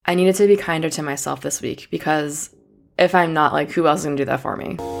I needed to be kinder to myself this week, because if I'm not, like, who else is going to do that for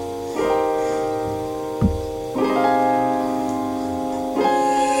me?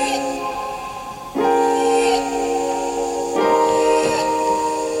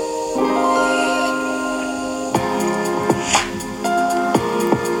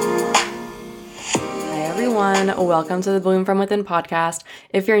 Welcome to the Bloom From Within podcast.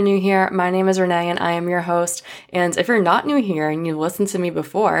 If you're new here, my name is Renee and I am your host. And if you're not new here and you've listened to me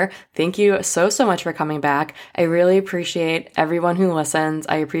before, thank you so much for coming back. I really appreciate everyone who listens.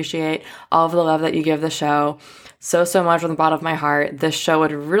 I appreciate all of the love that you give the show so much from the bottom of my heart. This show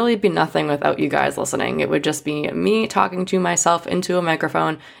would really be nothing without you guys listening. It would just be me talking to myself into a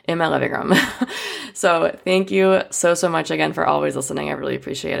microphone in my living room. So thank you so much again for always listening. I really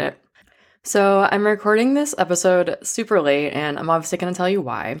appreciate it. So I'm recording this episode super late, and I'm obviously going to tell you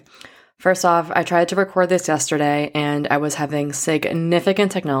why. First off, I tried to record this yesterday and I was having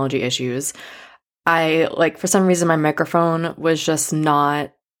significant technology issues. For some reason, my microphone was just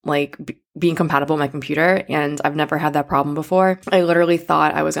not being compatible with my computer, and I've never had that problem before. I literally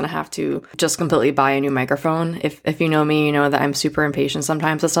thought I was going to have to just completely buy a new microphone. If you know me, you know that I'm super impatient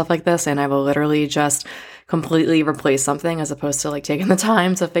sometimes with stuff like this, and I will literally just completely replace something as opposed to taking the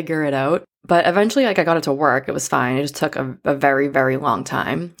time to figure it out. But eventually, I got it to work. It was fine. It just took a very, very long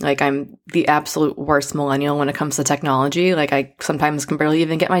time. I'm the absolute worst millennial when it comes to technology. I sometimes can barely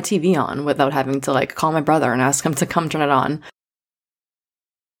even get my TV on without having to call my brother and ask him to come turn it on.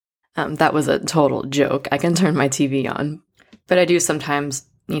 That was a total joke. I can turn my TV on, but I do sometimes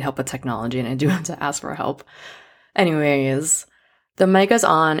need help with technology, and I do have to ask for help. Anyways, the mic is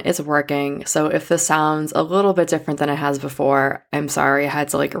on, it's working, so if this sounds a little bit different than it has before, I'm sorry. I had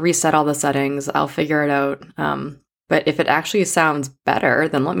to reset all the settings. I'll figure it out. But if it actually sounds better,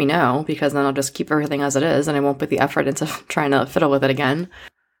 then let me know, because then I'll just keep everything as it is and I won't put the effort into trying to fiddle with it again.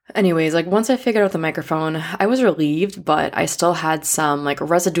 Anyways, once I figured out the microphone, I was relieved, but I still had some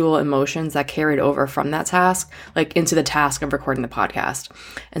residual emotions that carried over from that task, into the task of recording the podcast.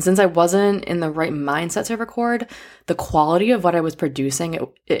 And since I wasn't in the right mindset to record, the quality of what I was producing,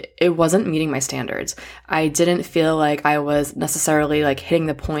 it wasn't meeting my standards. I didn't feel like I was necessarily hitting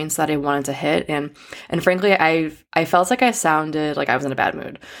the points that I wanted to hit. And frankly, I felt like I sounded like I was in a bad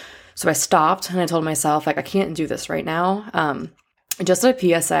mood. So I stopped and I told myself, I can't do this right now. Just a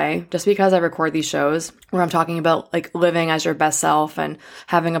PSA, just because I record these shows where I'm talking about living as your best self and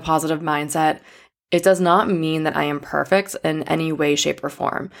having a positive mindset, it does not mean that I am perfect in any way, shape, or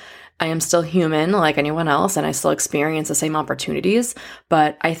form. I am still human like anyone else, and I still experience the same opportunities,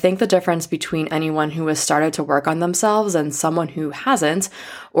 but I think the difference between anyone who has started to work on themselves and someone who hasn't,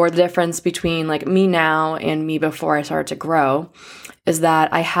 or the difference between me now and me before I started to grow, is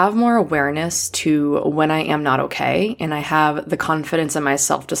that I have more awareness to when I am not okay, and I have the confidence in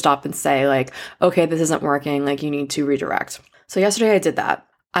myself to stop and say okay, this isn't working, you need to redirect. So yesterday I did that.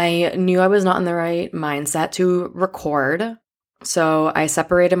 I knew I was not in the right mindset to record, so I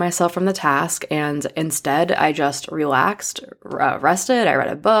separated myself from the task, and instead I just relaxed, rested, I read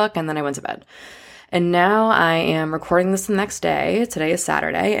a book, and then I went to bed. And now I am recording this the next day. Today is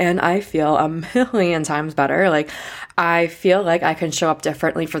Saturday, and I feel a million times better. I feel like I can show up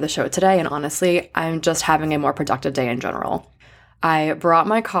differently for the show today, and honestly, I'm just having a more productive day in general. I brought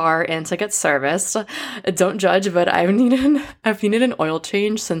my car in to get serviced. Don't judge, but I've needed an oil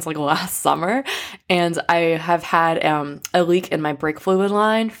change since last summer, and I have had a leak in my brake fluid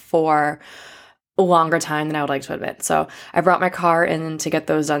line for a longer time than I would like to admit. So I brought my car in to get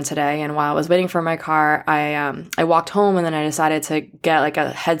those done today, and while I was waiting for my car, I walked home, and then I decided to get a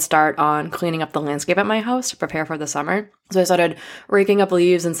head start on cleaning up the landscape at my house to prepare for the summer. So I started raking up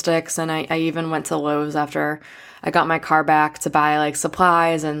leaves and sticks, and I even went to Lowe's after I got my car back to buy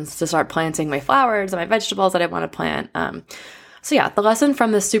supplies and to start planting my flowers and my vegetables that I want to plant. So yeah, the lesson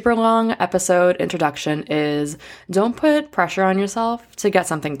from this super long episode introduction is don't put pressure on yourself to get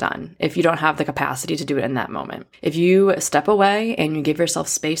something done if you don't have the capacity to do it in that moment. If you step away and you give yourself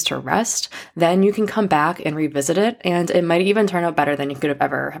space to rest, then you can come back and revisit it, and it might even turn out better than you could have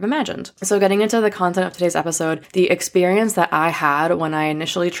ever have imagined. So getting into the content of today's episode, the experience that I had when I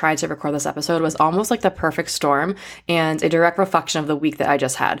initially tried to record this episode was almost like the perfect storm and a direct reflection of the week that I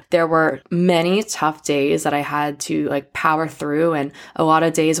just had. There were many tough days that I had to power through, and a lot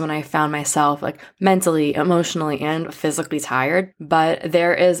of days when I found myself mentally, emotionally, and physically tired. But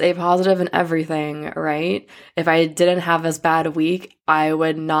there is a positive in everything, right? If I didn't have this bad week, I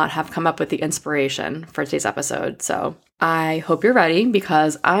would not have come up with the inspiration for today's episode. So I hope you're ready,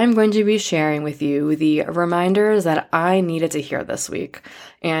 because I'm going to be sharing with you the reminders that I needed to hear this week.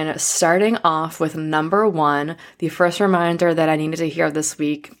 And starting off with number one, the first reminder that I needed to hear this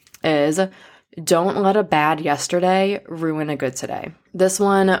week is don't let a bad yesterday ruin a good today. This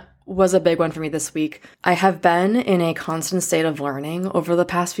one was a big one for me this week. I have been in a constant state of learning over the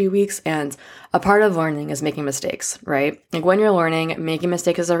past few weeks, and a part of learning is making mistakes, right? Like when you're learning, making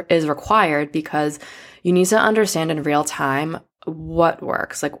mistakes is required because you need to understand in real time what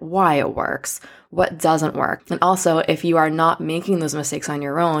works, like why it works, what doesn't work. And also, if you are not making those mistakes on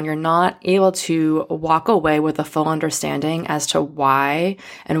your own, you're not able to walk away with a full understanding as to why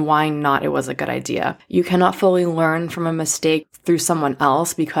and why not it was a good idea. You cannot fully learn from a mistake through someone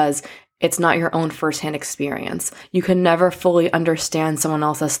else because it's not your own firsthand experience. You can never fully understand someone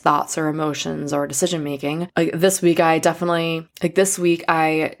else's thoughts or emotions or decision making. This week I definitely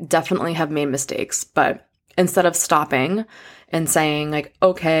have made mistakes, but instead of stopping and saying like,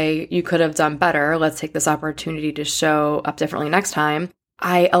 okay, you could have done better, let's take this opportunity to show up differently next time,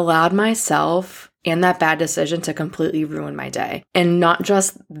 I allowed myself and that bad decision to completely ruin my day. And not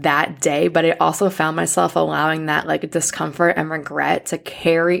just that day, but I also found myself allowing that like discomfort and regret to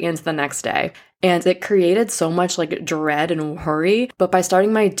carry into the next day. And it created so much like dread and worry. But by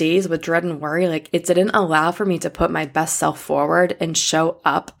starting my days with dread and worry, like it didn't allow for me to put my best self forward and show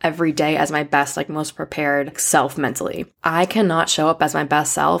up every day as my best, like most prepared self mentally. I cannot show up as my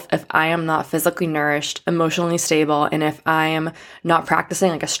best self if I am not physically nourished, emotionally stable, and if I am not practicing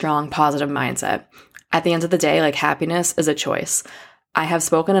like a strong, positive mindset. At the end of the day, like happiness is a choice. I have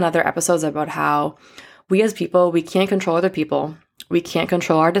spoken in other episodes about how we as people, we can't control other people. We can't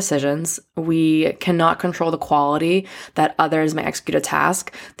control our decisions. We cannot control the quality that others may execute a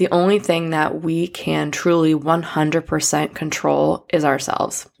task. The only thing that we can truly 100% control is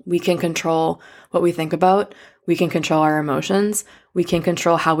ourselves. We can control what we think about. We can control our emotions. We can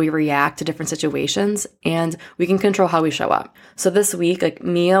control how we react to different situations, and we can control how we show up. So this week, like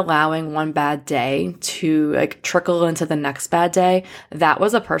me allowing one bad day to like trickle into the next bad day, that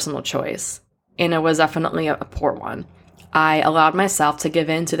was a personal choice. And it was definitely a poor one. I allowed myself to give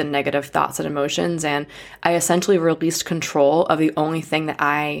in to the negative thoughts and emotions, and I essentially released control of the only thing that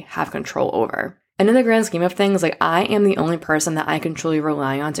I have control over. And in the grand scheme of things, like I am the only person that I can truly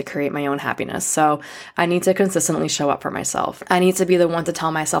rely on to create my own happiness. So I need to consistently show up for myself. I need to be the one to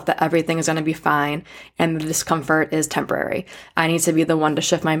tell myself that everything is going to be fine and the discomfort is temporary. I need to be the one to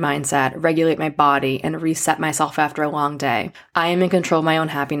shift my mindset, regulate my body, and reset myself after a long day. I am in control of my own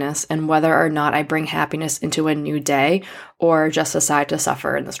happiness and whether or not I bring happiness into a new day or just decide to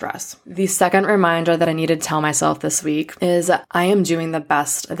suffer in the stress. The second reminder that I needed to tell myself this week is I am doing the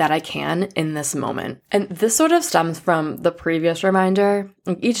best that I can in this moment. And this sort of stems from the previous reminder.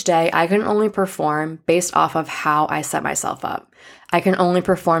 Each day I can only perform based off of how I set myself up. I can only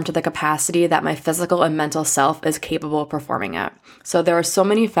perform to the capacity that my physical and mental self is capable of performing at. So there are so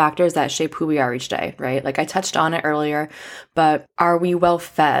many factors that shape who we are each day, right? Like I touched on it earlier, but are we well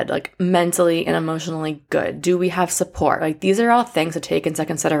fed, like mentally and emotionally good? Do we have support? Like these are all things to take into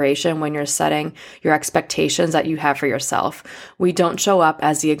consideration when you're setting your expectations that you have for yourself. We don't show up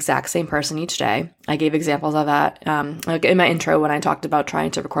as the exact same person each day. I gave examples of that like in my intro when I talked about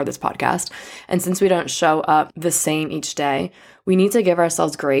trying to record this podcast. And since we don't show up the same each day, we need to give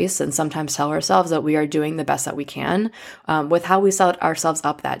ourselves grace and sometimes tell ourselves that we are doing the best that we can with how we set ourselves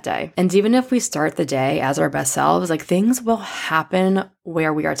up that day. And even if we start the day as our best selves, like things will happen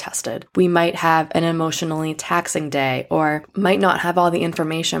where we are tested. We might have an emotionally taxing day or might not have all the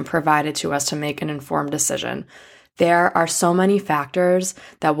information provided to us to make an informed decision. There are so many factors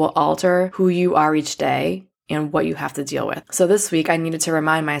that will alter who you are each day and what you have to deal with. So this week, I needed to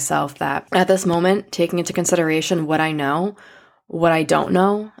remind myself that at this moment, taking into consideration what I know, what I don't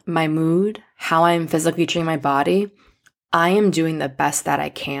know, my mood, how I'm physically treating my body, I am doing the best that I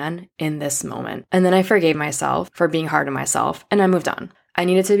can in this moment. And then I forgave myself for being hard on myself and I moved on. I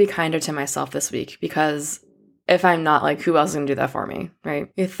needed to be kinder to myself this week because if I'm not, like, who else is going to do that for me, right?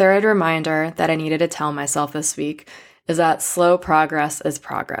 The third reminder that I needed to tell myself this week is that slow progress is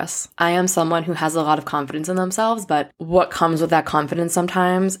progress. I am someone who has a lot of confidence in themselves, but what comes with that confidence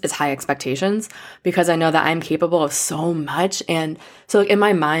sometimes is high expectations because I know that I'm capable of so much. And so in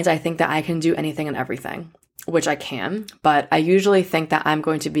my mind, I think that I can do anything and everything, which I can, but I usually think that I'm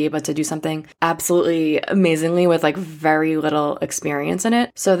going to be able to do something absolutely amazingly with like very little experience in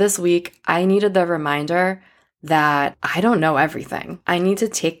it. So this week, I needed the reminder that I don't know everything. I need to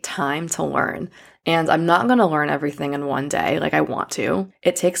take time to learn. And I'm not going to learn everything in one day like I want to.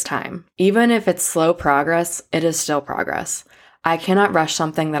 It takes time. Even if it's slow progress, it is still progress. I cannot rush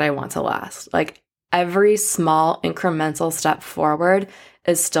something that I want to last. Like every small incremental step forward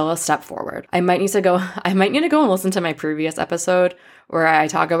is still a step forward. I might need to go and listen to my previous episode where I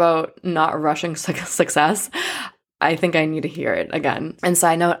talk about not rushing success. I think I need to hear it again. And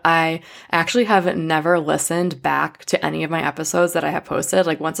side note, I actually have never listened back to any of my episodes that I have posted.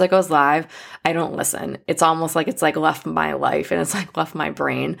 Like once it goes live, I don't listen. It's almost like it's like left my life and it's like left my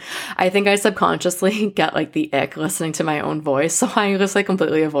brain. I think I subconsciously get like the ick listening to my own voice. So I just like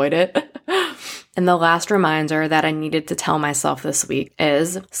completely avoid it. And the last reminder that I needed to tell myself this week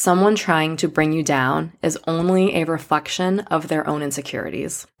is someone trying to bring you down is only a reflection of their own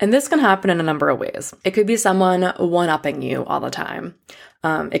insecurities. And this can happen in a number of ways. It could be someone one-upping you all the time.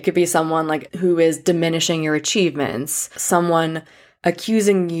 It could be someone like who is diminishing your achievements, someone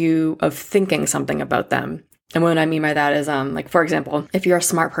accusing you of thinking something about them. And what I mean by that is, like, for example, if you're a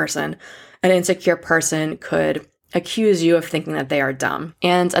smart person, an insecure person could accuse you of thinking that they are dumb.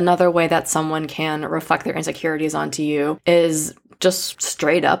 And another way that someone can reflect their insecurities onto you is just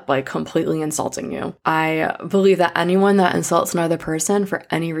straight up like completely insulting you. I believe that anyone that insults another person for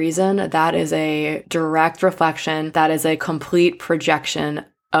any reason, that is a direct reflection, that is a complete projection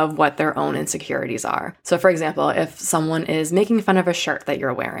of what their own insecurities are. So for example, if someone is making fun of a shirt that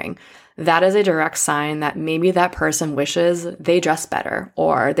you're wearing, that is a direct sign that maybe that person wishes they dress better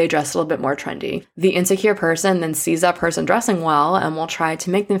or they dress a little bit more trendy. The insecure person then sees that person dressing well and will try to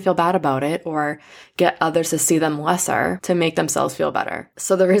make them feel bad about it or get others to see them lesser to make themselves feel better.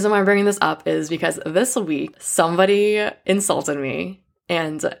 So the reason why I'm bringing this up is because this week somebody insulted me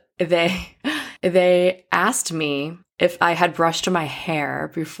and they asked me if I had brushed my hair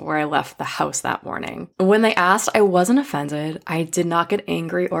before I left the house that morning. When they asked, I wasn't offended. I did not get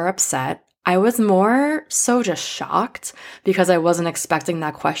angry or upset. I was more so just shocked because I wasn't expecting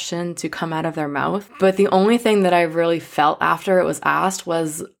that question to come out of their mouth. But the only thing that I really felt after it was asked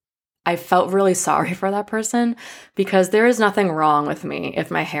was I felt really sorry for that person because there is nothing wrong with me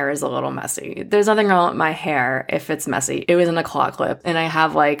if my hair is a little messy. There's nothing wrong with my hair if it's messy. It was in a claw clip and I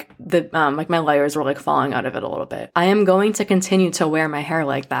have like like my layers were like falling out of it a little bit. I am going to continue to wear my hair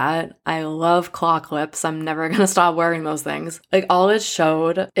like that. I love claw clips. I'm never going to stop wearing those things. Like all it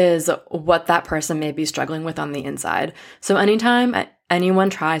showed is what that person may be struggling with on the inside. So anytime anyone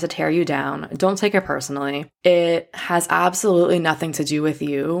tries to tear you down, don't take it personally. It has absolutely nothing to do with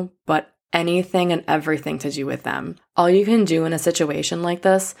you, but anything and everything to do with them. All you can do in a situation like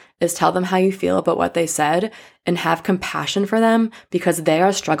this is tell them how you feel about what they said and have compassion for them because they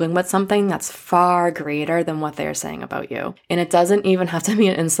are struggling with something that's far greater than what they are saying about you. And it doesn't even have to be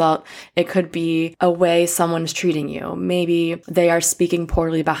an insult. It could be a way someone's treating you. Maybe they are speaking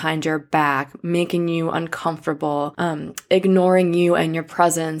poorly behind your back, making you uncomfortable, ignoring you and your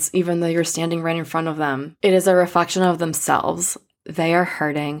presence, even though you're standing right in front of them. It is a reflection of themselves. They are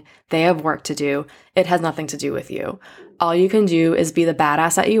hurting. They have work to do. It has nothing to do with you. All you can do is be the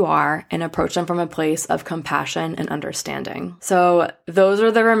badass that you are and approach them from a place of compassion and understanding. So those are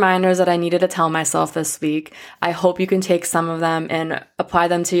the reminders that I needed to tell myself this week. I hope you can take some of them and apply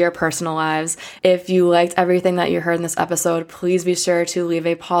them to your personal lives. If you liked everything that you heard in this episode, please be sure to leave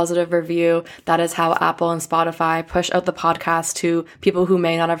a positive review. That is how Apple and Spotify push out the podcast to people who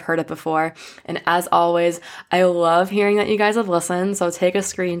may not have heard it before. And as always, I love hearing that you guys have listened. So take a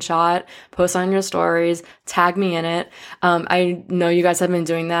screenshot, post on your stories, tag me in it. I know you guys have been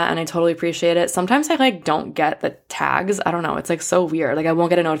doing that and I totally appreciate it. Sometimes I like don't get the tags. I don't know. It's like so weird. Like I won't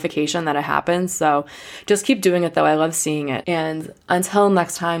get a notification that it happens. So just keep doing it though. I love seeing it. And until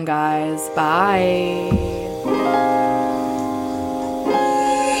next time, guys, bye.